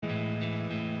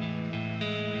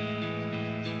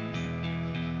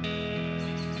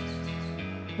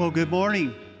Well, good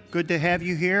morning. Good to have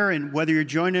you here, and whether you're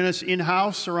joining us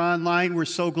in-house or online, we're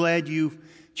so glad you've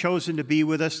chosen to be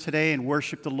with us today and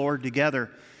worship the Lord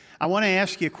together. I want to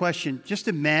ask you a question. Just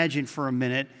imagine for a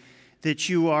minute that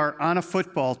you are on a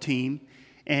football team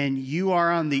and you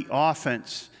are on the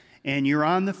offense and you're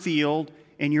on the field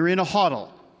and you're in a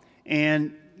huddle.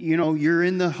 And, you're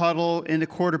in the huddle and the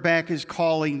quarterback is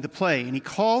calling the play. And he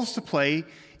calls the play.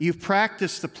 You've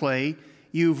practiced the play.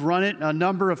 You've run it a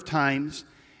number of times.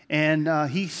 And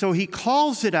he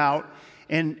calls it out,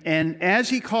 and as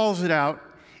he calls it out,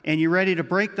 and you're ready to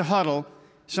break the huddle,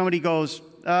 somebody goes,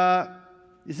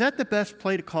 is that the best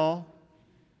play to call?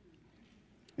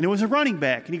 And it was a running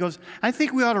back, and he goes, I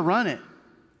think we ought to run it.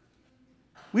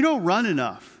 We don't run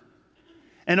enough.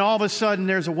 And all of a sudden,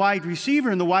 there's a wide receiver,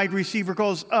 and the wide receiver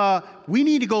goes, we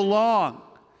need to go long.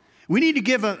 We need to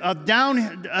give a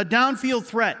downfield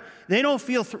threat. They don't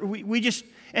feel,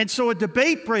 and so a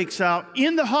debate breaks out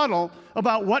in the huddle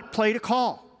about what play to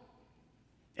call.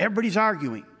 Everybody's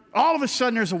arguing. All of a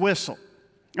sudden, there's a whistle.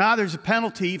 There's a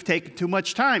penalty. You've taken too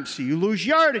much time, so you lose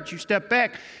yardage. You step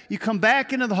back. You come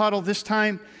back into the huddle. This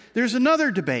time, there's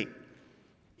another debate.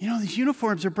 These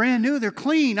uniforms are brand new. They're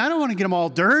clean. I don't want to get them all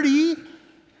dirty.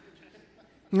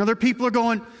 And other people are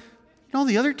going,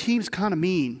 the other team's kind of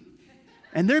mean.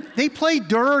 And they play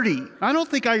dirty. I don't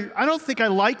think I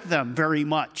like them very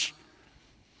much.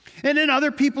 And then other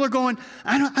people are going,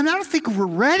 I don't think we're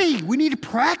ready. We need to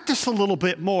practice a little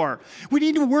bit more. We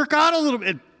need to work out a little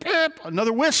bit. Pip,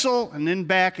 another whistle, and then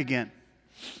back again.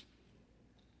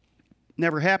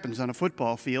 Never happens on a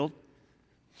football field.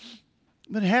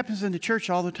 But it happens in the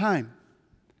church all the time.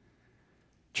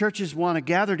 Churches want to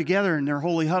gather together in their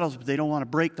holy huddles, but they don't want to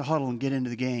break the huddle and get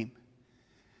into the game.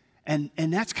 And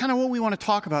that's kind of what we want to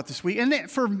talk about this week.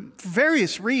 And for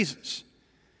various reasons.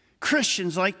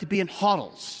 Christians like to be in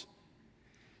huddles.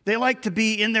 They like to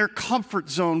be in their comfort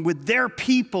zone with their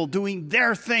people doing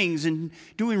their things and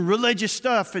doing religious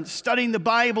stuff and studying the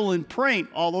Bible and praying.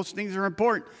 All those things are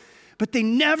important. But they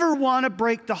never want to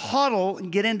break the huddle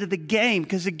and get into the game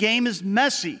because the game is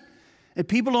messy and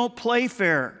people don't play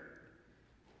fair.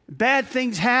 Bad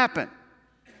things happen.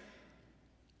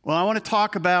 Well, I want to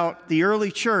talk about the early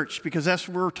church because that's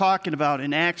what we're talking about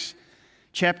in Acts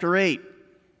chapter 8.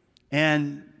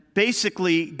 And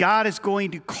basically, God is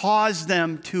going to cause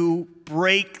them to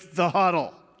break the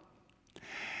huddle.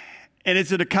 And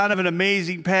it's a kind of an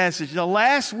amazing passage. The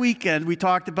last weekend, we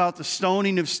talked about the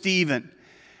stoning of Stephen.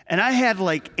 And I had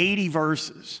like 80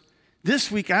 verses. This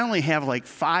week, I only have like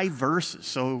 5 verses.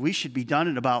 So we should be done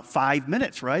in about 5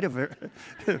 minutes, right?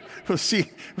 We'll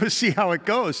see how it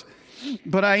goes.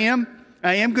 But I am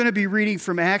going to be reading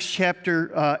from Acts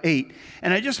chapter 8.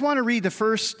 And I just want to read the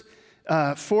first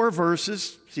 4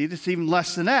 verses. See, this is even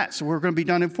less than that. So we're going to be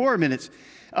done in 4 minutes.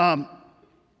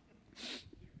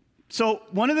 So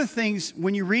one of the things,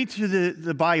 when you read through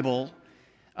the Bible,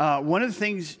 one of the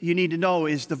things you need to know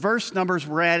is the verse numbers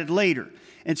were added later.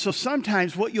 And so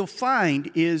sometimes what you'll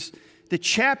find is the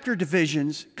chapter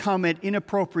divisions come at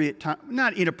inappropriate time,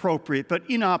 not inappropriate, but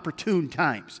inopportune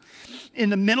times. In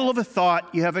the middle of a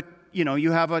thought, you have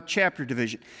a chapter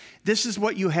division. This is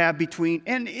what you have between,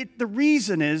 and the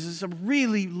reason is it's a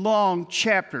really long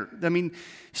chapter. I mean,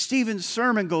 Stephen's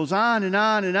sermon goes on and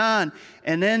on and on,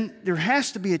 and then there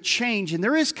has to be a change, and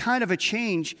there is kind of a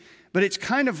change, but it's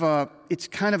kind of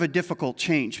a difficult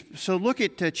change. So look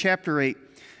at chapter 8,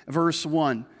 verse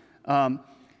 1.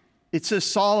 It says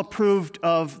Saul approved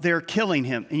of their killing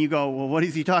him. And you go, well, what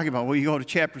is he talking about? Well, you go to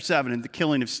chapter 7 and the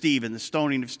killing of Stephen, the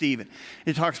stoning of Stephen.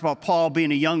 It talks about Paul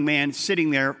being a young man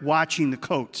sitting there watching the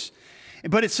coats.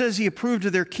 But it says he approved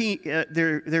of their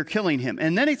killing him.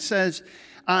 And then it says,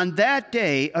 on that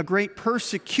day, a great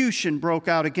persecution broke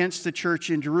out against the church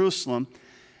in Jerusalem,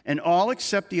 and all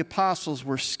except the apostles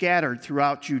were scattered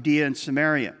throughout Judea and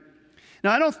Samaria.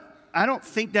 Now, I don't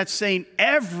think that's saying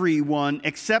everyone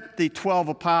except the 12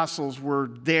 apostles were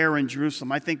there in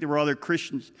Jerusalem. I think there were other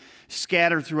Christians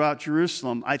scattered throughout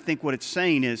Jerusalem. I think what it's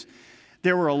saying is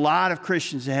there were a lot of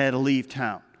Christians that had to leave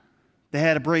town. They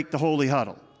had to break the holy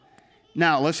huddle.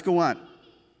 Now, let's go on.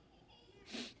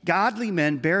 Godly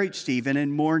men buried Stephen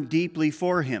and mourned deeply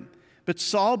for him. But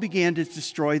Saul began to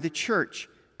destroy the church.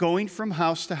 Going from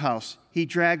house to house, he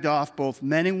dragged off both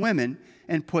men and women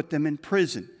and put them in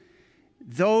prison.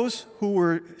 Those who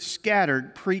were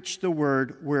scattered preached the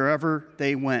word wherever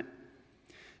they went.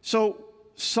 So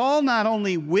Saul not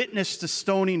only witnessed the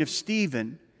stoning of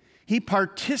Stephen, he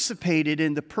participated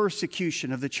in the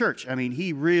persecution of the church. I mean,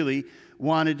 he really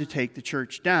wanted to take the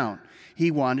church down. He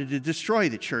wanted to destroy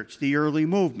the church, the early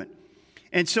movement.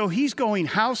 And so he's going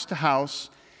house to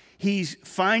house. He's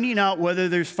finding out whether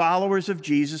there's followers of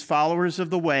Jesus, followers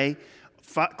of the way,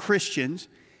 Christians,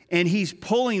 and he's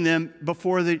pulling them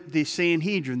before the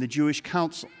Sanhedrin, the Jewish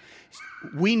council.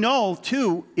 We know,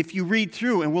 too, if you read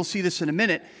through, and we'll see this in a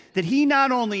minute, that he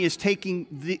not only is taking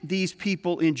these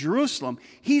people in Jerusalem,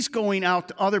 he's going out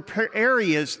to other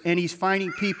areas, and he's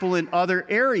finding people in other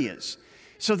areas.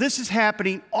 So this is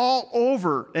happening all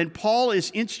over, and Paul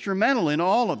is instrumental in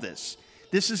all of this.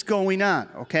 This is going on,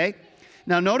 okay?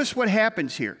 Now, notice what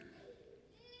happens here.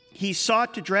 He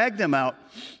sought to drag them out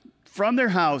from their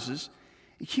houses.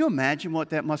 Can you imagine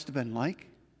what that must have been like?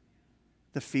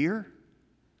 The fear?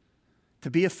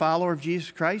 To be a follower of Jesus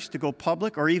Christ, to go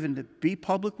public, or even to be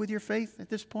public with your faith at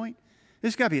this point?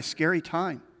 This has got to be a scary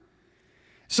time.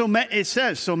 So it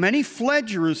says, so many fled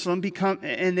Jerusalem,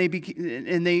 and they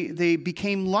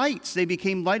became lights. They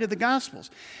became light of the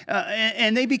Gospels.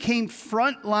 And they became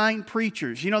frontline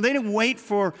preachers. You know, they didn't wait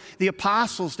for the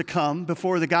apostles to come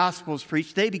before the gospel was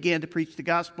preached. They began to preach the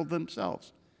gospel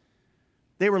themselves.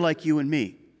 They were like you and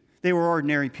me. They were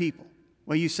ordinary people.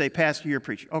 Well, you say, Pastor, you're a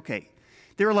preacher. Okay.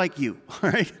 They were like you, all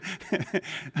right?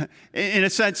 In a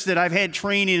sense that I've had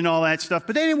training and all that stuff,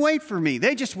 but they didn't wait for me.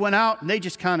 They just went out and they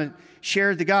just kind of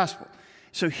shared the gospel.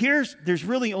 So there's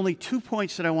really only 2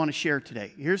 points that I want to share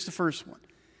today. Here's the first one.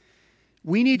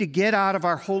 We need to get out of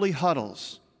our holy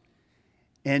huddles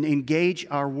and engage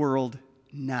our world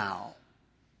now.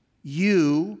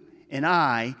 You and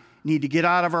I need to get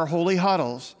out of our holy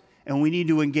huddles, and we need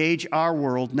to engage our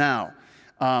world now.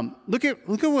 Look at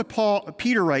what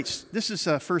Peter writes. This is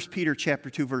 1 Peter chapter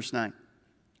 2, verse 9.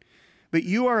 But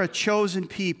you are a chosen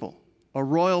people, a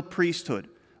royal priesthood,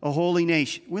 a holy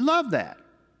nation. We love that,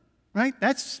 right?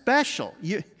 That's special.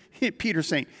 Peter's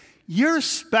saying, you're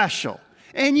special,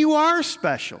 and you are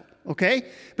special, okay?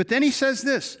 But then he says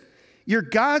this, you're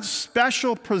God's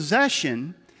special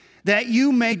possession, that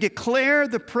you may declare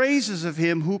the praises of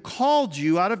him who called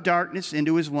you out of darkness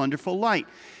into his wonderful light.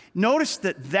 Notice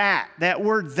that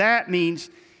word that means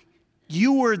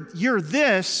you're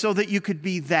this so that you could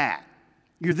be that.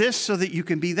 You're this so that you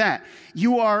can be that.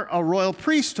 You are a royal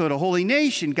priesthood, a holy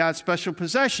nation, God's special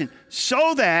possession,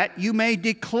 so that you may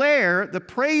declare the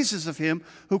praises of him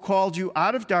who called you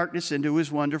out of darkness into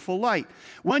his wonderful light.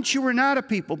 Once you were not a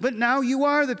people, but now you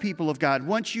are the people of God.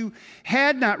 Once you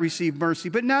had not received mercy,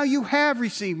 but now you have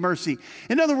received mercy.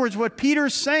 In other words, what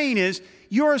Peter's saying is,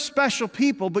 you're a special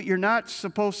people, but you're not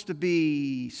supposed to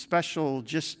be special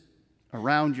just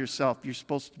around yourself. You're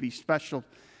supposed to be special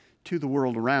to the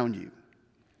world around you.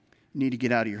 You need to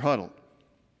get out of your huddle.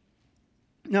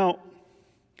 Now,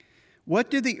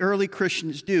 what did the early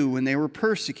Christians do when they were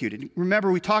persecuted? Remember,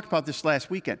 we talked about this last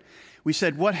weekend. We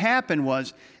said what happened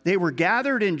was they were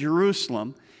gathered in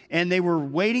Jerusalem, and they were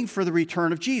waiting for the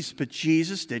return of Jesus, but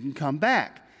Jesus didn't come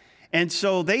back. And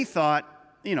so they thought,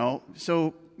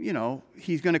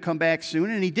 he's going to come back soon,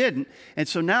 and he didn't. And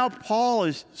so now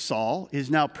Saul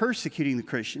is now persecuting the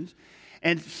Christians.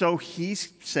 And so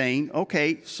he's saying,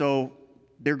 okay, so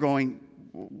they're going,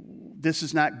 this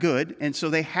is not good. And so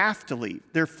they have to leave.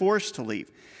 They're forced to leave.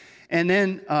 And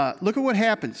then look at what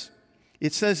happens.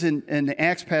 It says in the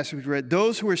Acts passage we read,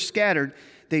 those who were scattered,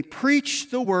 they preached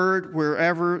the word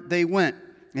wherever they went.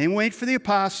 They didn't wait for the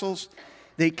apostles.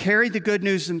 They carried the good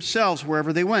news themselves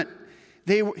wherever they went.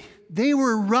 They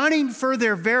were running for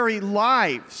their very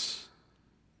lives.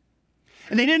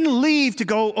 And they didn't leave to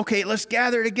go, okay, let's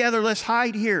gather together, let's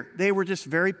hide here. They were just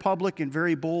very public and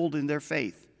very bold in their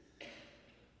faith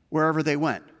wherever they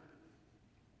went.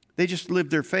 They just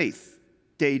lived their faith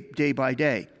day by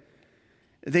day.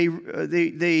 They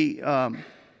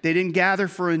didn't gather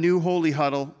for a new holy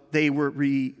huddle. They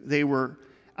were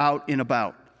out and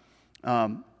about.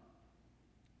 No,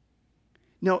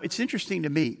 it's interesting to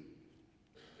me.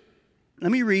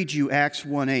 Let me read you Acts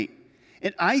 1:8.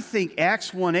 And I think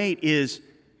Acts 1:8 is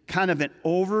kind of an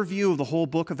overview of the whole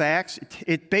book of Acts.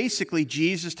 It basically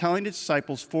Jesus telling the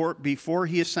disciples before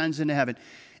he ascends into heaven,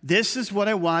 this is what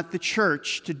I want the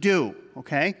church to do,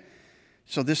 okay?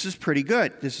 So this is pretty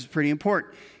good. This is pretty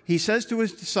important. He says to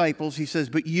his disciples, he says,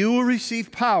 but you will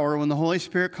receive power when the Holy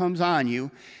Spirit comes on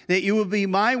you, that you will be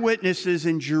my witnesses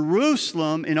in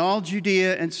Jerusalem, in all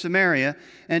Judea and Samaria,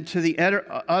 and to the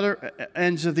other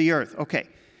ends of the earth. Okay,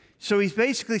 so he's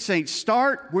basically saying,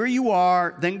 start where you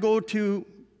are, then go to,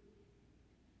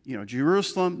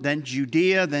 Jerusalem, then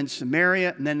Judea, then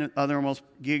Samaria, and then the othermost.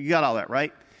 You got all that,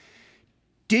 right?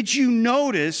 Did you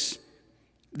notice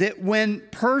that when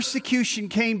persecution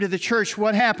came to the church,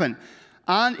 what happened?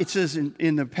 It says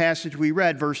in the passage we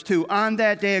read, verse 2, on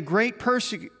that day a great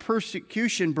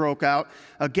persecution broke out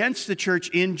against the church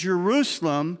in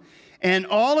Jerusalem, And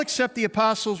all except the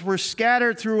apostles were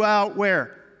scattered throughout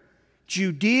where?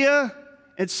 Judea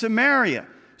and Samaria.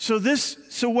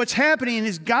 So what's happening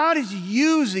is God is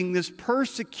using this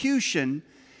persecution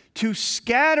to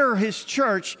scatter his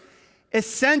church,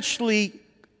 essentially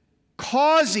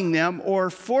causing them or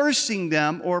forcing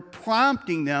them or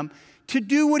prompting them to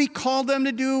do what he called them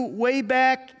to do way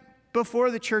back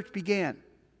before the church began.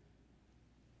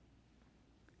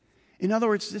 In other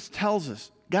words, this tells us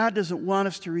God doesn't want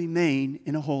us to remain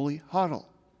in a holy huddle.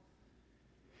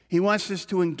 He wants us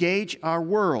to engage our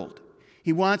world.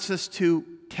 He wants us to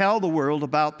tell the world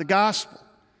about the gospel.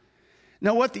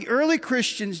 Now, what the early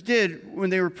Christians did when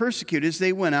they were persecuted is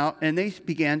they went out and they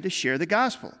began to share the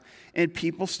gospel, and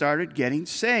people started getting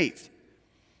saved.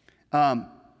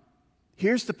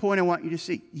 Here's the point I want you to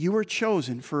see. You were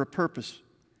chosen for a purpose.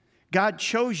 God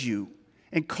chose you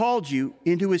and called you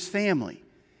into his family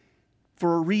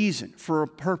for a reason, for a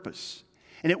purpose.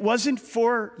 And it wasn't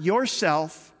for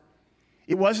yourself.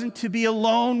 It wasn't to be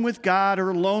alone with God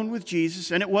or alone with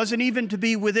Jesus. And it wasn't even to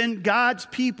be within God's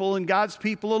people and God's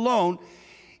people alone.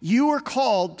 You were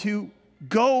called to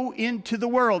go into the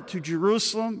world, to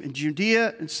Jerusalem and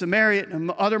Judea and Samaria and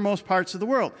othermost parts of the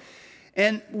world.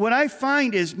 And what I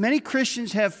find is many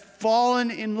Christians have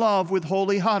fallen in love with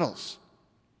holy huddles.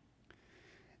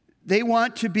 They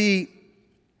want to be,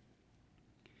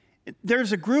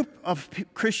 there's a group of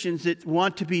Christians that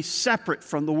want to be separate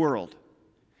from the world.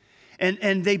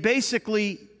 And they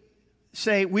basically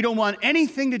say, we don't want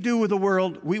anything to do with the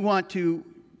world. We want to,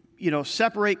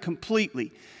 separate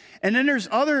completely. And then there's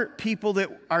other people that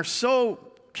are so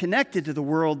connected to the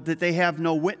world that they have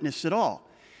no witness at all.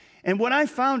 And what I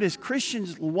found is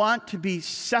Christians want to be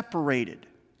separated.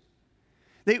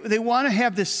 They want to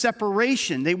have this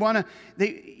separation. They want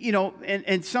to,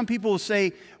 and some people will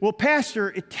say, well,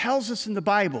 Pastor, it tells us in the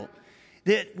Bible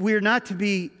that we're not to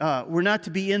be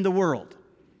in the world.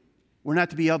 We're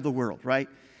not to be of the world, right?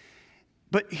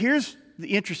 But here's the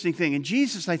interesting thing. And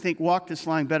Jesus, I think, walked this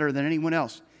line better than anyone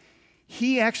else.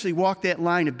 He actually walked that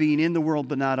line of being in the world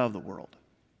but not of the world.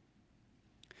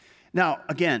 Now,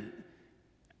 again,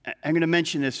 I'm going to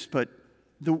mention this, but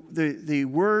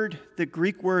the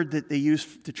Greek word that they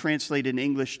use to translate in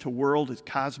English to world is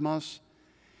cosmos.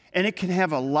 And it can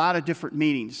have a lot of different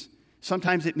meanings.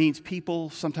 Sometimes it means people.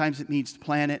 Sometimes it means the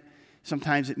planet.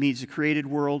 Sometimes it means the created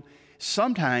world.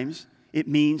 Sometimes it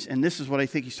means, and this is what I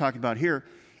think he's talking about here,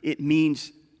 it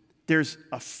means there's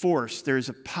a force, there's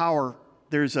a power,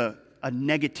 there's a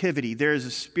negativity, there's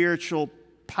a spiritual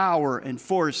power and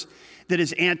force that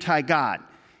is anti-God.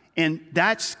 And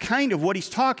that's kind of what he's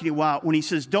talking about when he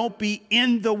says, don't be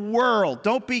in the world.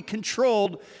 Don't be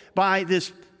controlled by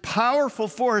this powerful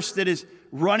force that is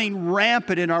running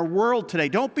rampant in our world today.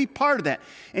 Don't be part of that.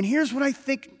 And here's what I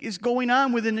think is going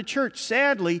on within the church.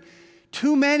 Sadly,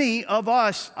 too many of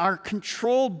us are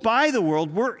controlled by the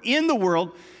world. We're in the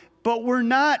world, but we're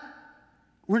not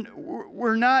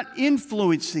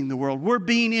influencing the world. We're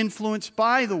being influenced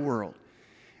by the world.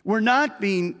 We're not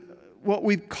being what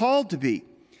we've called to be.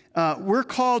 We're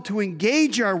called to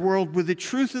engage our world with the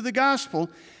truth of the gospel,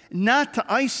 not to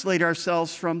isolate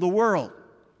ourselves from the world.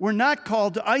 We're not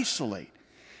called to isolate.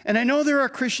 And I know there are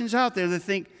Christians out there that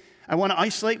think, I want to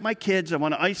isolate my kids, I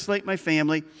want to isolate my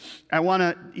family, I want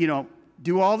to,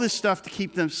 do all this stuff to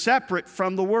keep them separate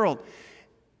from the world.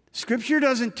 Scripture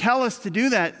doesn't tell us to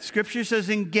do that. Scripture says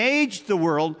engage the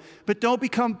world, but don't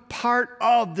become part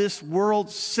of this world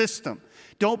system.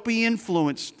 Don't be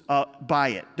influenced by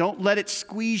it. Don't let it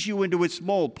squeeze you into its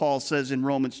mold, Paul says in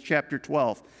Romans chapter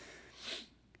 12.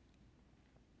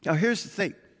 Now, here's the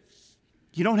thing.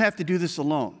 You don't have to do this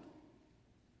alone.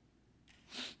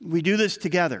 We do this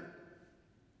together.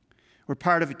 We're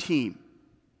part of a team.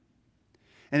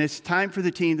 And it's time for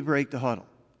the team to break the huddle.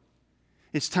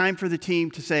 It's time for the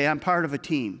team to say, I'm part of a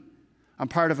team. I'm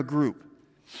part of a group.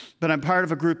 But I'm part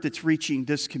of a group that's reaching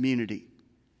this community.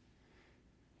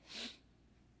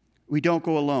 We don't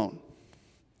go alone.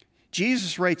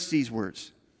 Jesus writes these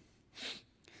words.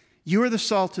 You are the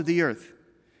salt of the earth.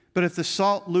 But if the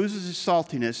salt loses its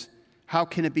saltiness, how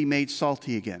can it be made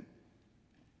salty again?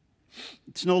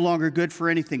 It's no longer good for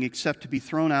anything except to be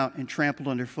thrown out and trampled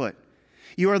underfoot.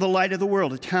 You are the light of the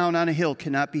world. A town on a hill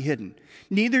cannot be hidden.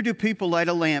 Neither do people light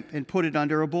a lamp and put it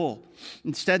under a bowl.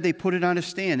 Instead, they put it on a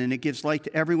stand, and it gives light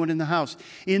to everyone in the house.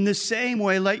 In the same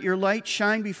way, let your light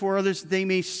shine before others, that they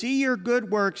may see your good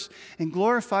works and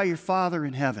glorify your Father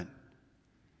in heaven.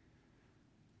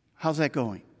 How's that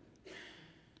going?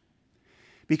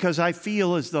 Because I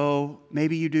feel as though,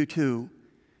 maybe you do too,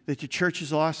 that the church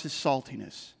has lost its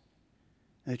saltiness,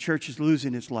 and the church is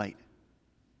losing its light.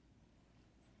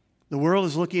 The world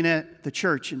is looking at the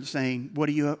church and saying, what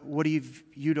do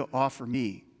you to offer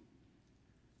me?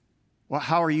 Well,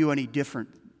 how are you any different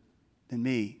than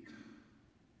me?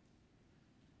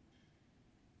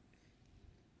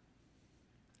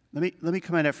 Let me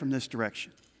come at it from this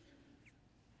direction.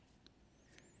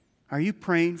 Are you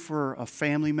praying for a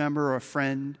family member or a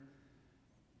friend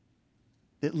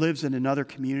that lives in another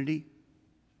community?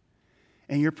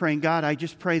 And you're praying, God, I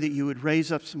just pray that you would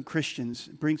raise up some Christians,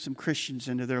 bring some Christians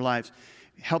into their lives,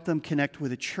 help them connect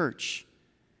with a church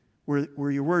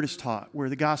where your word is taught, where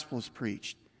the gospel is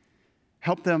preached.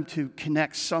 Help them to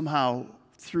connect somehow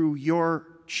through your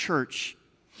church,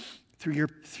 through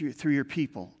your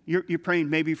people. You're praying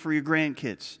maybe for your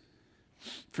grandkids,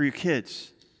 for your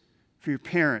kids, for your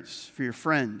parents, for your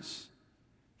friends,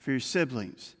 for your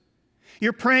siblings.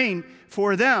 You're praying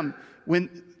for them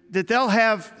that they'll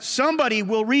have somebody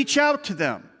will reach out to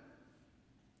them.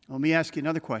 Let me ask you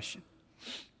another question.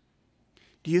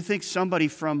 Do you think somebody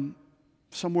from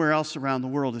somewhere else around the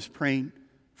world is praying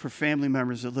for family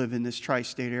members that live in this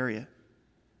tri-state area?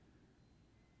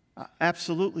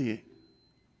 Absolutely.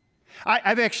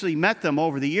 I've actually met them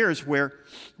over the years where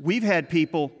we've had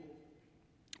people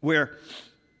where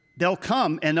they'll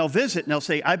come and they'll visit and they'll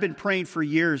say, I've been praying for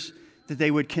years that they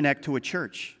would connect to a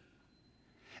church.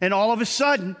 And all of a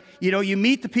sudden, you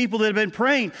meet the people that have been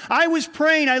praying. I was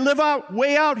praying, I live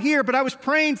way out here, but I was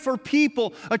praying for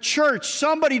people, a church,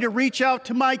 somebody to reach out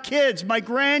to my kids, my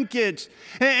grandkids.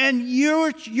 And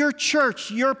your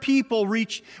church, your people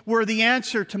were the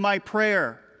answer to my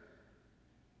prayer.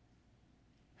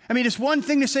 I mean, it's one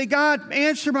thing to say, God,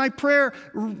 answer my prayer.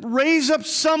 Raise up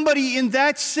somebody in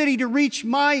that city to reach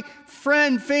my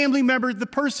friend, family member, the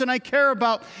person I care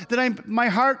about, that my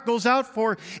heart goes out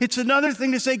for. It's another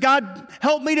thing to say, God,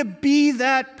 help me to be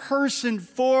that person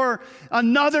for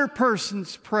another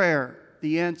person's prayer,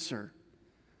 the answer.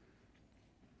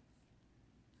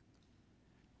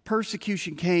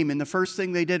 Persecution came, and the first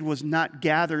thing they did was not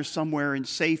gather somewhere in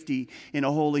safety in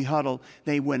a holy huddle.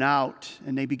 They went out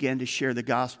and they began to share the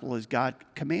gospel as God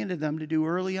commanded them to do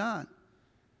early on.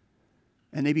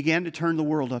 And they began to turn the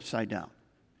world upside down.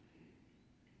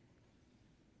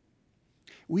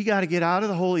 We got to get out of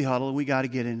the holy huddle and we got to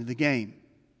get into the game.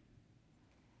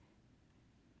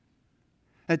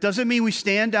 That doesn't mean we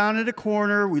stand down at a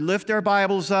corner, we lift our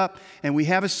Bibles up, and we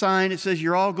have a sign that says,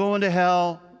 you're all going to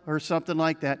hell, or something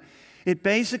like that. It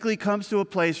basically comes to a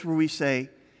place where we say,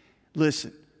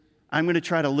 listen, I'm going to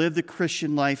try to live the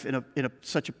Christian life in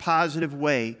such a positive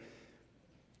way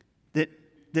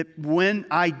that when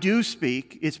I do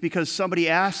speak, it's because somebody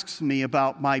asks me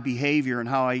about my behavior and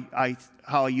how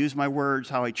I use my words,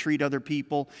 how I treat other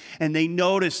people, and they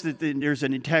notice that there's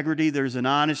an integrity, there's an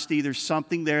honesty, there's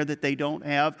something there that they don't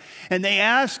have, and they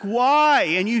ask why,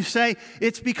 and you say,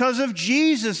 it's because of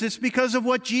Jesus, it's because of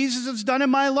what Jesus has done in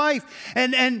my life,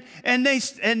 and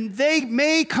they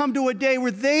may come to a day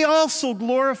where they also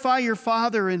glorify your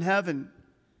Father in heaven.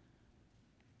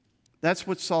 That's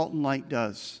what salt and light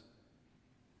does.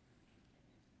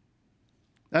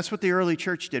 That's what the early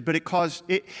church did, but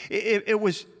it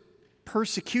was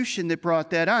persecution that brought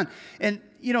that on. And,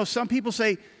 some people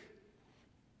say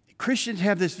Christians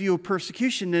have this view of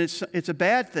persecution and it's a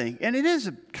bad thing. And it is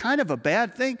kind of a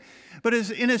bad thing. But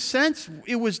in a sense,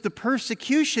 it was the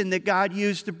persecution that God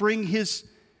used to bring his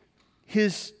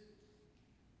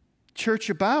church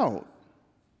about.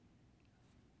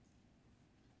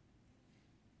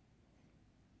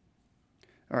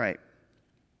 All right.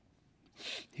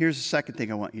 Here's the second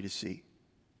thing I want you to see.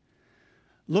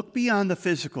 Look beyond the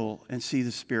physical and see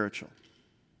the spiritual.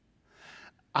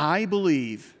 I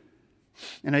believe,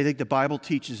 and I think the Bible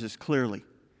teaches this clearly,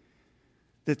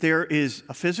 that there is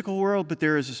a physical world, but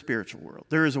there is a spiritual world.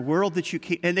 There is a world that you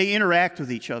can't, and they interact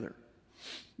with each other.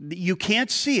 You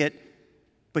can't see it,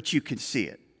 but you can see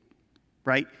it,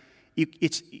 right? You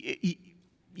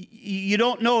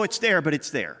don't know it's there, but it's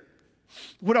there.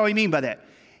 What do I mean by that?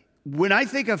 When I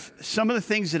think of some of the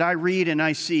things that I read and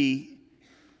I see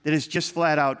that is just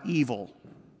flat out evil,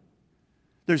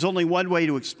 there's only one way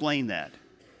to explain that.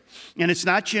 And it's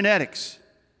not genetics.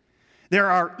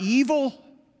 There are evil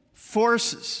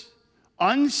forces,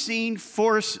 unseen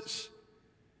forces,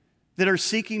 that are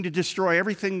seeking to destroy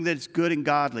everything that's good and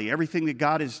godly, everything that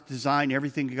God has designed,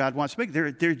 everything that God wants to make.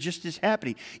 They're just as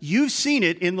happening. You've seen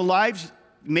it in the lives,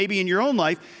 maybe in your own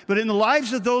life, but in the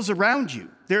lives of those around you.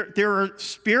 There are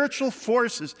spiritual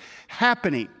forces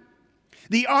happening.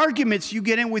 The arguments you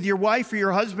get in with your wife or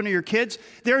your husband or your kids,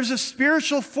 there's a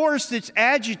spiritual force that's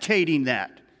agitating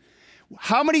that.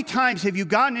 How many times have you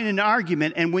gotten in an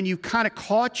argument and when you kind of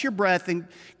caught your breath and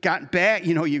got back,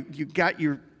 you got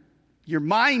your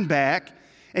mind back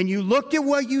and you looked at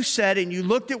what you said and you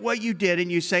looked at what you did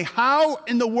and you say, how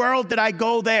in the world did I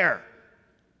go there?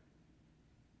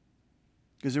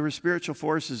 Because there were spiritual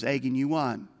forces egging you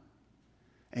on.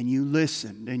 And you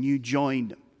listened and you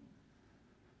joined them.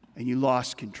 And you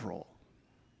lost control.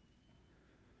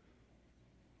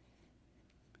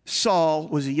 Saul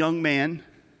was a young man,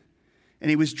 and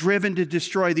he was driven to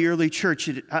destroy the early church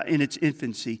in its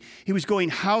infancy. He was going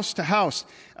house to house.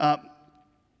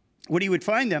 When he would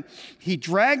find them, he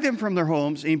dragged them from their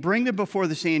homes and he'd bring them before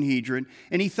the Sanhedrin,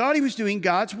 and he thought he was doing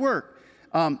God's work.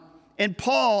 And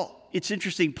Paul, it's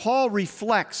interesting, Paul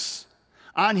reflects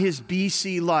on his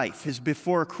BC life, his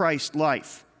before Christ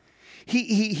life.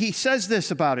 He says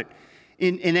this about it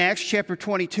in Acts chapter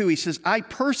 22. He says, I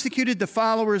persecuted the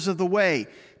followers of the way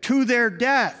to their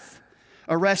death,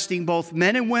 arresting both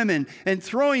men and women and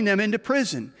throwing them into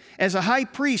prison. As a high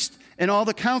priest and all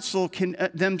the council can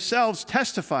themselves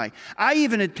testify. I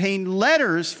even obtained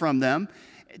letters from them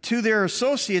to their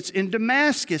associates in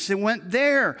Damascus and went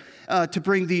there to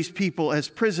bring these people as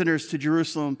prisoners to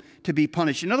Jerusalem to be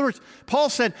punished. In other words, Paul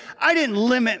said, I didn't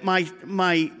limit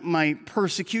my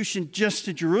persecution just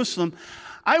to Jerusalem.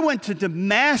 I went to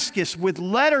Damascus with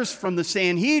letters from the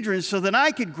Sanhedrin so that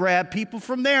I could grab people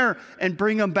from there and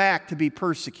bring them back to be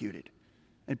persecuted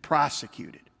and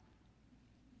prosecuted.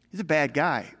 He's a bad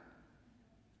guy.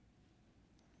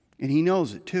 And he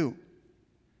knows it too.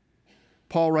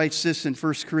 Paul writes this in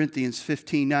 1 Corinthians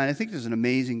 15:9. I think this is an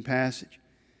amazing passage.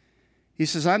 He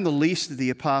says, I'm the least of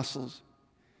the apostles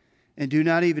and do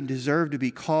not even deserve to be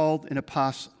called an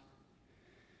apostle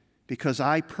because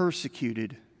I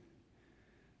persecuted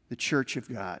the church of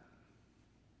God.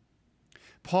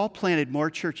 Paul planted more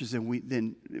churches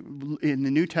than in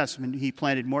the New Testament. He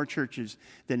planted more churches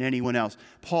than anyone else.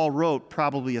 Paul wrote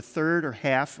probably a third or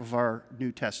half of our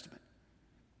New Testament.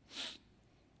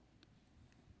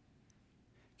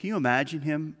 Can you imagine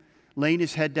him laying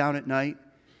his head down at night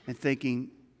and thinking,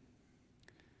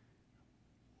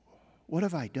 what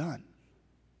have I done?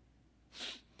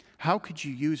 How could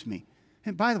you use me?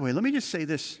 And by the way, let me just say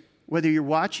this, whether you're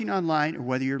watching online or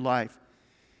whether you're live,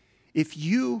 if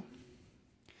you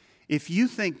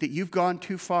think that you've gone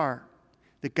too far,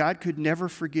 that God could never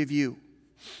forgive you,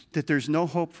 that there's no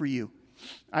hope for you,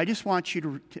 I just want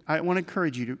you I want to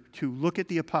encourage you to look at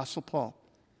the Apostle Paul.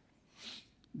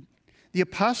 The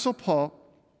Apostle Paul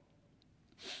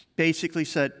basically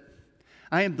said,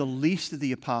 I am the least of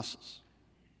the apostles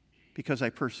because I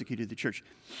persecuted the church.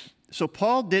 So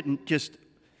Paul didn't just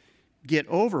get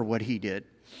over what he did.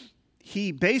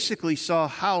 He basically saw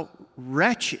how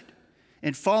wretched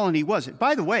and fallen he was. And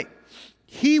by the way,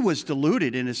 he was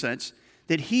deluded in a sense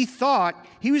that he thought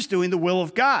he was doing the will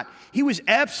of God. He was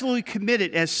absolutely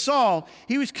committed. As Saul,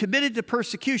 he was committed to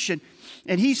persecution,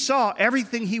 and he saw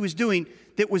everything he was doing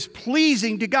that was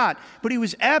pleasing to God. But he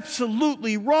was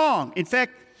absolutely wrong. In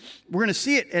fact, we're going to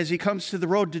see it as he comes to the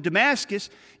road to Damascus.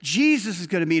 Jesus is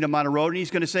going to meet him on a road, and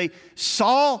he's going to say,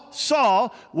 Saul,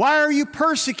 Saul, why are you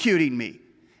persecuting me?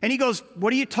 And he goes,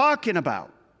 what are you talking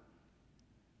about?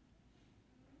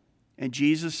 And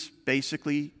Jesus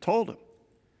basically told him,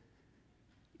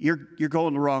 you're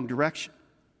going the wrong direction.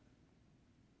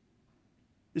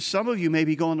 Some of you may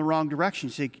be going the wrong direction.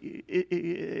 You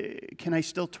say, can I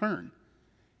still turn?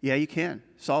 Yeah, you can.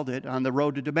 Saul did on the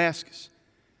road to Damascus.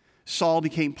 Saul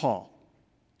became Paul.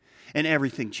 And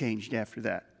everything changed after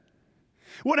that.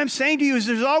 What I'm saying to you is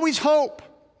there's always hope.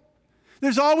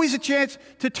 There's always a chance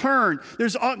to turn.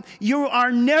 You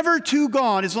are never too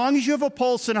gone. As long as you have a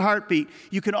pulse and a heartbeat,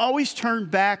 you can always turn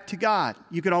back to God.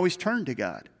 You can always turn to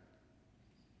God.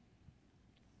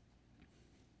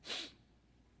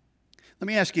 Let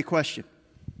me ask you a question.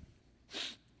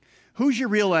 Who's your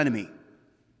real enemy?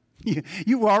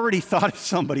 You already thought of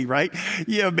somebody, right?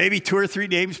 Maybe 2 or 3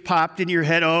 names popped in your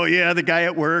head. Oh, yeah, the guy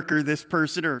at work or this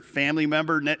person or family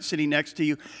member sitting next to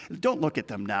you. Don't look at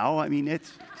them now. I mean,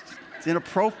 it's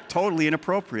totally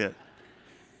inappropriate.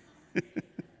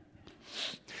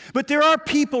 But there are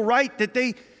people, right, that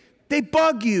they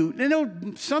bug you. You know,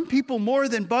 some people more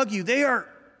than bug you. They are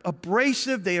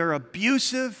abrasive. They are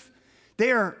abusive.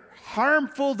 They are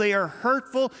harmful. They are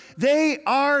hurtful. They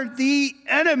are the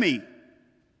enemy.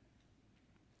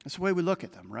 That's the way we look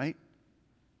at them, right?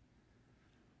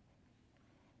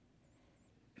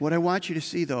 What I want you to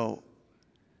see, though,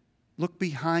 look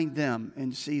behind them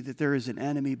and see that there is an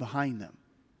enemy behind them.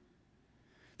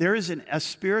 There is a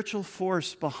spiritual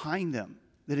force behind them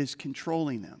that is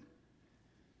controlling them.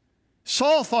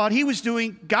 Saul thought he was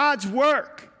doing God's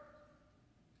work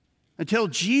until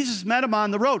Jesus met him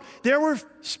on the road. There were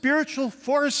spiritual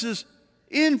forces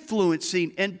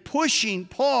influencing and pushing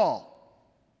Paul.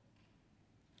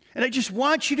 And I just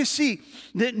want you to see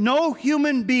that no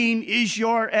human being is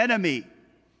your enemy.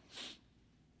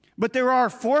 But there are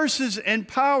forces and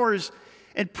powers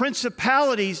and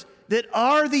principalities that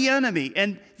are the enemy,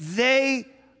 and they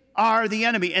are the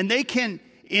enemy. And they can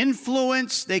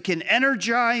influence, they can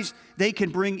energize, they can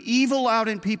bring evil out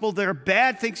in people. There are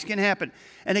bad things can happen.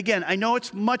 And again, I know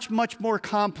it's much, much more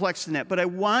complex than that, but I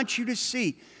want you to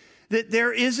see that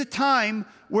there is a time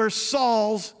where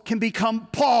Sauls can become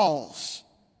Pauls.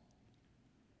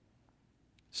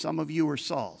 Some of you are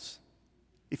Sauls.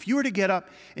 If you were to get up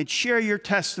and share your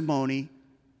testimony,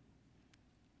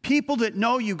 people that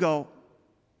know you go,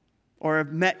 or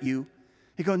have met you,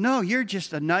 they go, no, you're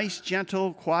just a nice,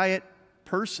 gentle, quiet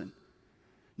person.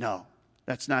 No,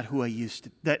 that's not who I used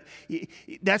to.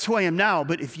 That's who I am now,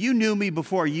 but if you knew me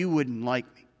before, you wouldn't like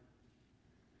me.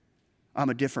 I'm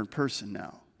a different person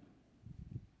now.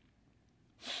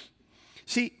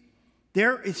 See,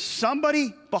 there is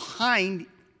somebody behind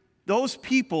those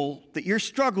people that you're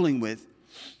struggling with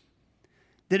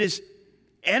that is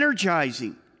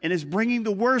energizing and is bringing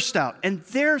the worst out. And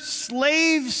they're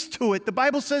slaves to it. The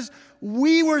Bible says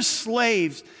we were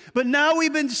slaves, but now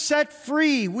we've been set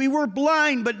free. We were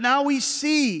blind, but now we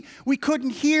see. We couldn't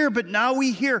hear, but now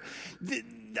we hear.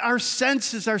 Our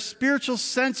senses, our spiritual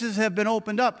senses have been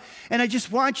opened up. And I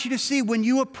just want you to see when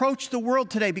you approach the world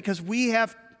today, because we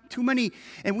have too many,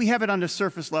 and we have it on the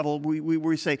surface level,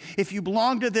 we say, if you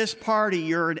belong to this party,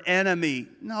 you're an enemy.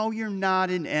 No, you're not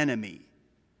an enemy.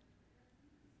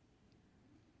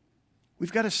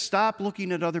 We've got to stop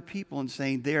looking at other people and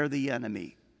saying they're the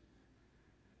enemy.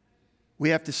 We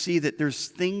have to see that there's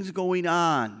things going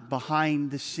on behind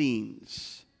the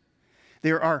scenes.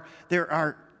 There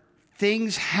are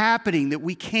things happening that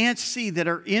we can't see that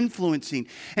are influencing.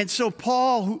 And so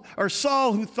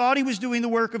Saul, who thought he was doing the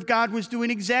work of God, was doing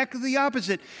exactly the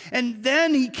opposite. And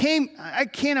then he came, I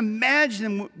can't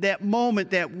imagine that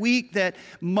moment, that week, that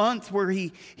month where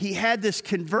he had this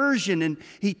conversion and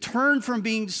he turned from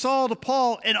being Saul to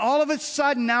Paul, and all of a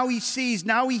sudden now he sees,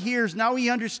 now he hears, now he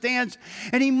understands,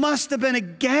 and he must have been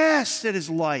aghast at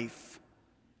his life.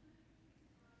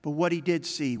 But what he did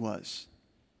see was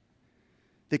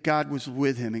that God was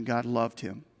with him and God loved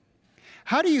him.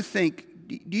 Do you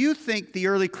think the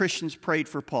early Christians prayed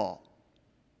for Paul?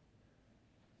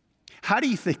 How do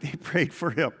you think they prayed for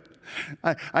him?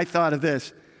 I thought of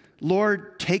this.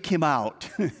 Lord, take him out.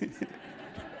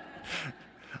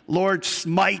 Lord,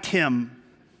 smite him.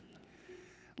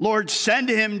 Lord, send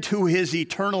him to his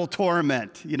eternal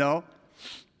torment, you know?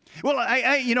 Well,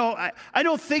 I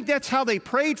don't think that's how they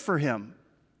prayed for him.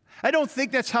 I don't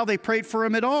think that's how they prayed for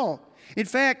him at all. In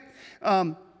fact,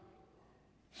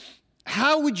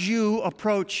 how would you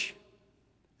approach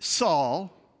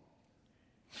Saul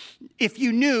if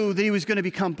you knew that he was going to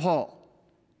become Paul?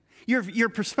 Your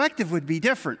perspective would be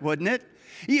different, wouldn't it?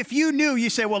 If you knew, you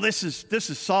say, well, this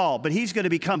is Saul, but he's going to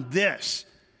become this.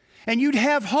 And you'd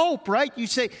have hope, right? You'd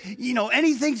say,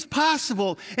 anything's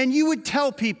possible. And you would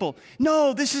tell people,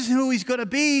 no, this isn't who he's going to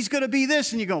be. He's going to be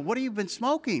this. And you go, what have you been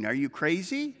smoking? Are you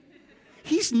crazy?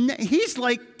 He's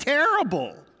like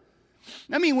terrible.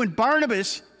 I mean, when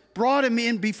Barnabas brought him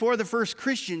in before the first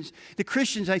Christians, the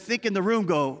Christians, I think, in the room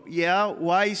go, yeah,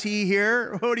 why is he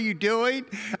here? What are you doing?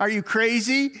 Are you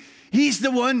crazy? He's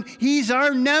the one, he's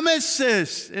our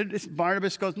nemesis. And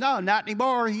Barnabas goes, no, not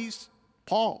anymore. He's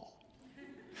Paul.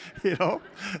 And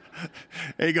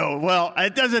you go, well,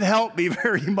 it doesn't help me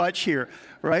very much here,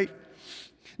 right?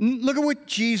 Look at what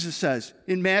Jesus says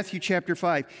in Matthew chapter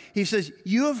 5. He says,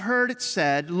 you have heard it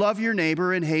said, love your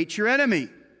neighbor and hate your enemy.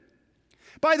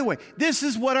 By the way, this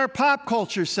is what our pop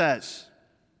culture says.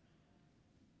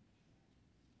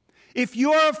 If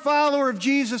you're a follower of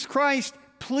Jesus Christ,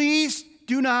 please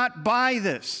do not buy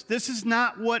this. This is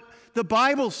not what the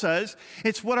Bible says.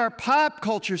 It's what our pop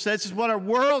culture says. It's what our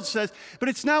world says. But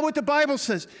it's not what the Bible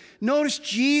says. Notice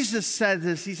Jesus said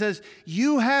this. He says,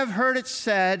 you have heard it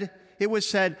said, it was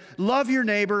said, love your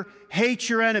neighbor, hate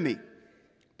your enemy.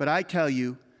 But I tell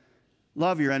you,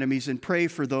 love your enemies and pray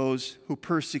for those who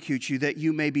persecute you, that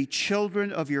you may be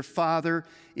children of your Father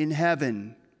in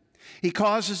heaven. He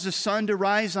causes the sun to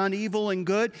rise on evil and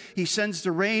good. He sends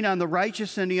the rain on the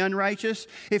righteous and the unrighteous.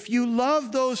 If you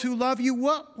love those who love you,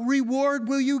 what reward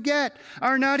will you get?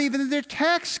 Are not even the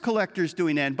tax collectors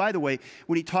doing that? And by the way,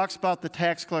 when he talks about the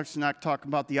tax collectors, he's not talking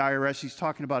about the IRS. He's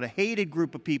talking about a hated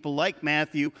group of people like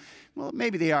Matthew. Well,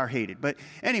 maybe they are hated. But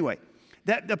anyway,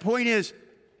 the point is,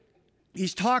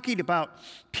 he's talking about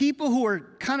people who are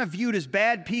kind of viewed as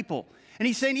bad people. And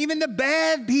he's saying even the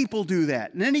bad people do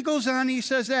that. And then he goes on and he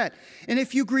says that. And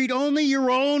if you greet only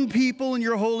your own people in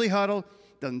your holy huddle,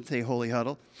 Doesn't say holy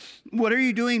huddle. What are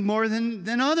you doing more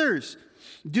than others?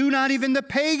 Do not even the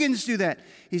pagans do that.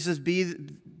 He says,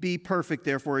 be perfect,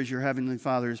 therefore, as your heavenly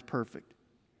Father is perfect.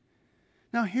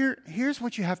 Now, here's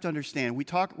what you have to understand.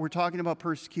 We're talking about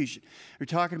persecution. We're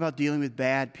talking about dealing with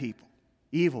bad people,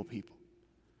 evil people.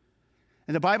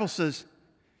 And the Bible says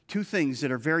two things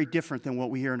that are very different than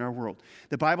what we hear in our world.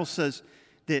 The Bible says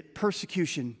that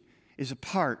persecution is a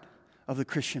part of the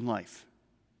Christian life.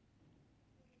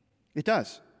 It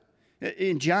does.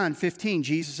 In John 15,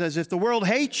 Jesus says, if the world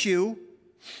hates you,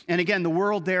 and again, the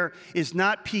world there is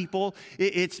not people.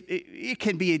 It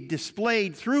can be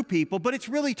displayed through people, but it's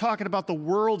really talking about the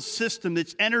world system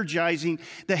that's energizing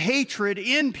the hatred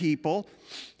in people.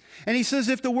 And he says,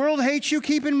 if the world hates you,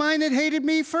 keep in mind it hated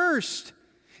me first.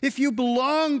 If you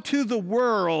belong to the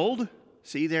world,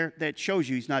 see there, that shows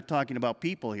you he's not talking about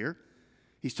people here.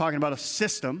 He's talking about a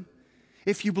system.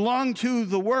 If you belong to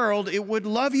the world, it would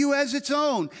love you as its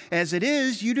own. As it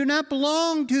is, you do not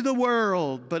belong to the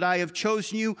world, but I have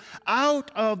chosen you out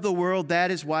of the world.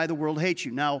 That is why the world hates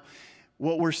you. Now,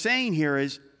 what we're saying here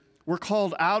is we're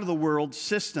called out of the world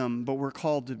system, but we're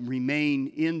called to remain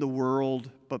in the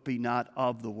world, but be not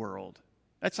of the world.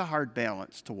 That's a hard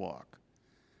balance to walk.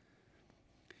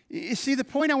 You see, the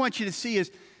point I want you to see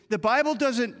is the Bible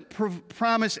doesn't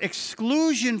promise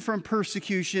exclusion from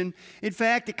persecution. In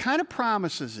fact, it kind of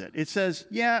promises it. It says,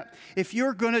 yeah, if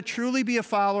you're going to truly be a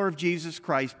follower of Jesus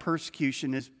Christ,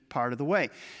 persecution is part of the way.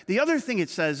 The other thing it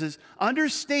says is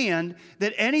understand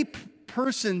that any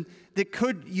person that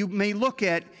you may look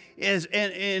at as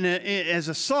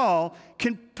a Saul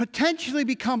can potentially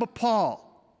become a Paul.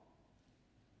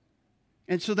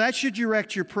 And so that should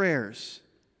direct your prayers.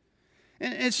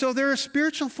 And so there are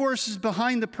spiritual forces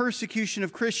behind the persecution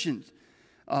of Christians.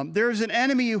 There is an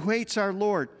enemy who hates our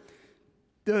Lord.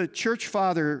 The church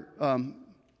father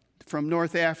from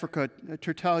North Africa,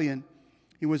 Tertullian,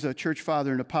 he was a church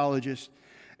father and apologist,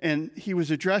 and he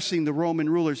was addressing the Roman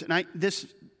rulers. And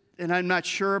I'm not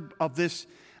sure of this.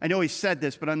 I know he said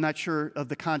this, but I'm not sure of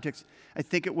the context. I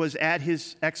think it was at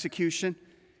his execution.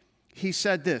 He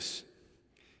said this: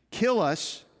 kill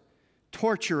us,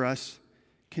 torture us,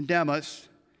 condemn us,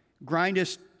 grind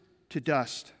us to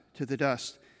the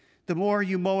dust. The more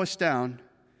you mow us down,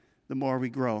 the more we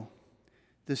grow.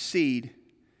 The seed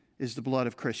is the blood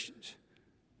of Christians.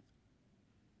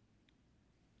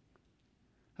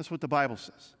 That's what the Bible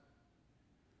says.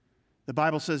 The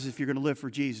Bible says if you're going to live for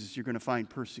Jesus, you're going to find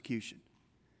persecution.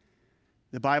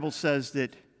 The Bible says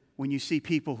that when you see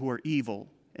people who are evil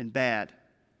and bad,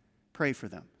 pray for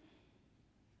them.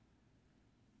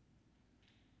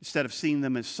 Instead of seeing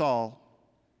them as Saul,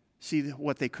 see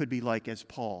what they could be like as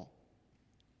Paul.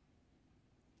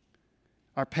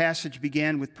 Our passage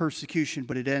began with persecution,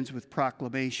 but it ends with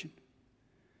proclamation.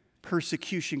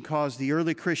 Persecution caused the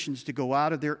early Christians to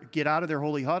get out of their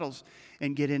holy huddles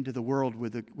and get into the world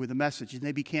with a message. And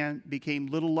they became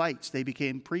little lights. They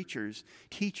became preachers,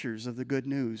 teachers of the good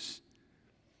news.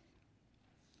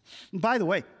 And by the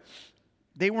way,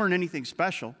 they weren't anything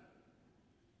special.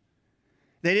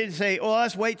 They didn't say, oh,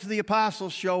 let's wait till the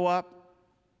apostles show up.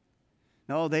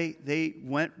 No, they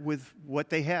went with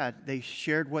what they had. They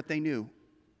shared what they knew.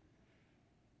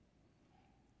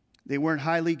 They weren't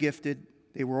highly gifted.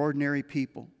 They were ordinary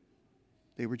people.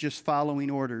 They were just following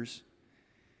orders,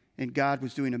 and God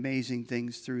was doing amazing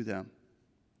things through them.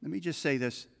 Let me just say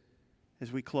this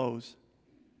as we close.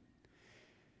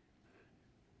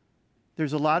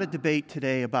 There's a lot of debate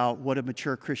today about what a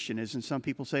mature Christian is, and some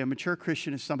people say a mature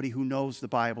Christian is somebody who knows the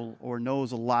Bible or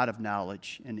knows a lot of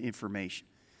knowledge and information.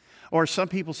 Or some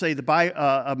people say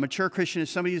a mature Christian is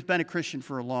somebody who's been a Christian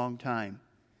for a long time.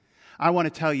 I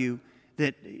want to tell you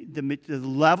that the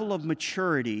level of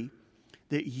maturity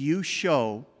that you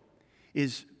show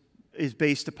is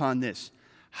based upon this.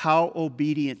 How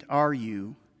obedient are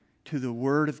you to the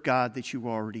Word of God that you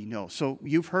already know? So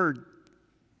you've heard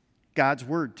God's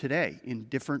Word today in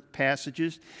different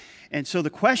passages. And so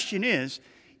the question is,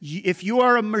 if you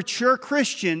are a mature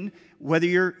Christian, whether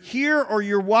you're here or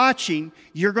you're watching,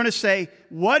 you're going to say,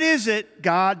 what is it,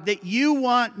 God, that you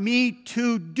want me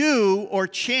to do or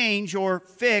change or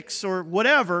fix or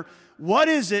whatever? What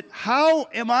is it? How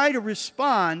am I to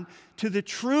respond to the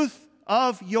truth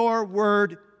of your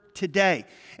Word today?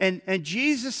 And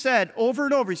Jesus said over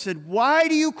and over, he said, why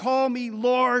do you call me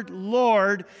Lord,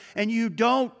 Lord, and you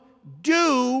don't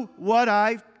do what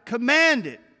I've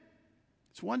commanded?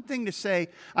 It's one thing to say,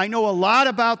 I know a lot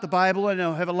about the Bible, I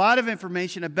have a lot of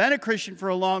information, I've been a Christian for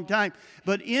a long time,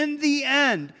 but in the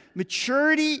end,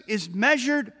 maturity is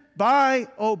measured by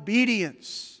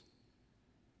obedience.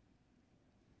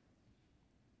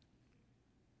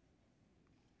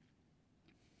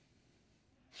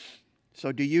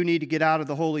 So do you need to get out of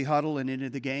the holy huddle and into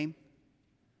the game?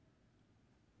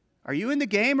 Are you in the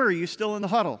game or are you still in the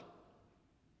huddle?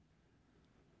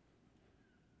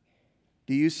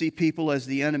 Do you see people as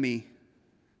the enemy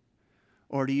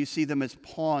or do you see them as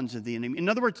pawns of the enemy? In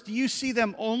other words, do you see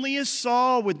them only as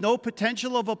Saul with no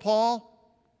potential of a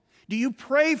Paul? Do you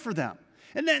pray for them?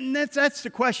 And that's the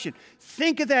question.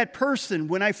 Think of that person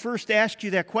when I first asked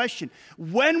you that question.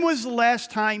 When was the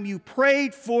last time you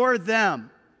prayed for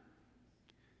them?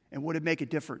 And would it make a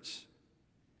difference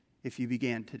if you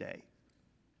began today?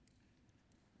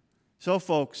 So,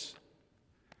 folks,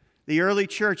 the early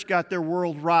church got their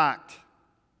world rocked.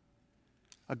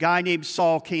 A guy named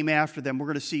Saul came after them. We're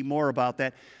going to see more about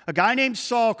that. A guy named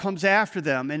Saul comes after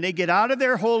them, and they get out of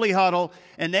their holy huddle,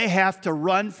 and they have to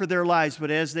run for their lives.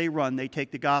 But as they run, they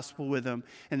take the gospel with them,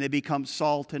 and they become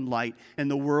salt and light,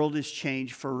 and the world is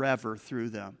changed forever through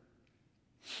them.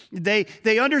 They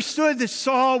understood that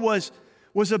Saul was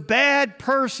a bad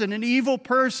person, an evil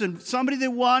person, somebody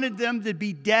that wanted them to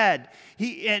be dead.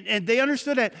 And they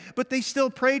understood that, but they still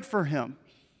prayed for him.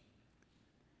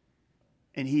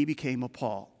 And he became a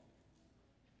Paul,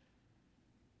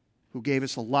 who gave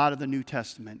us a lot of the New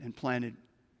Testament and planted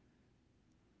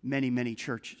many, many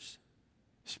churches,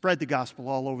 spread the gospel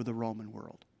all over the Roman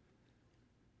world.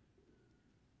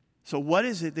 So what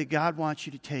is it that God wants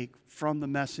you to take from the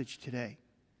message today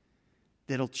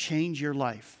that'll change your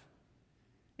life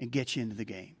and get you into the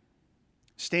game?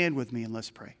 Stand with me and let's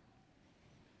pray.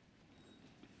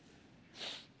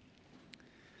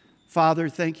 Father,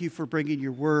 thank you for bringing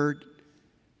your word.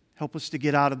 Help us to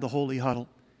get out of the holy huddle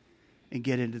and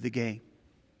get into the game.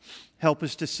 Help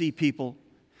us to see people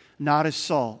not as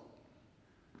Saul,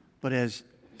 but as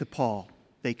the Paul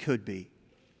they could be.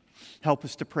 Help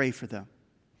us to pray for them.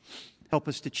 Help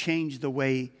us to change the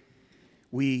way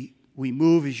we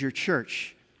move as your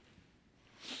church,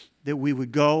 that we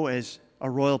would go as a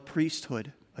royal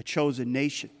priesthood, a chosen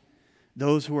nation,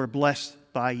 those who are blessed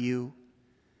by you.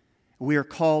 We are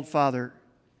called, Father,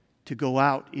 to go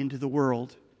out into the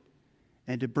world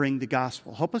and to bring the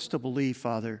gospel. Help us to believe,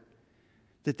 Father,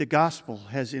 that the gospel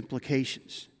has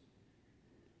implications,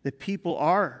 that people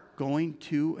are going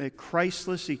to a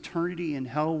Christless eternity in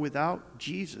hell without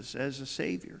Jesus as a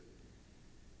Savior,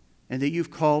 and that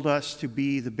you've called us to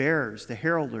be the bearers, the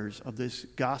heralders of this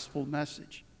gospel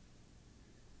message.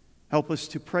 Help us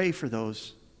to pray for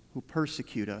those who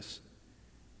persecute us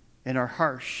and are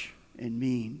harsh and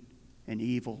mean and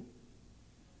evil,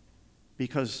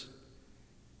 because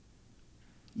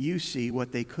you see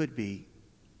what they could be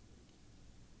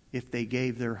if they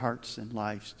gave their hearts and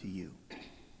lives to you.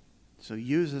 So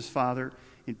use us, Father,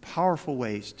 in powerful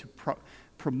ways to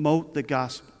promote the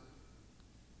gospel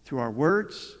through our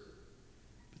words,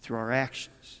 but through our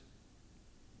actions.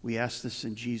 We ask this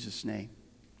in Jesus' name.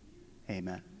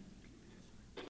 Amen.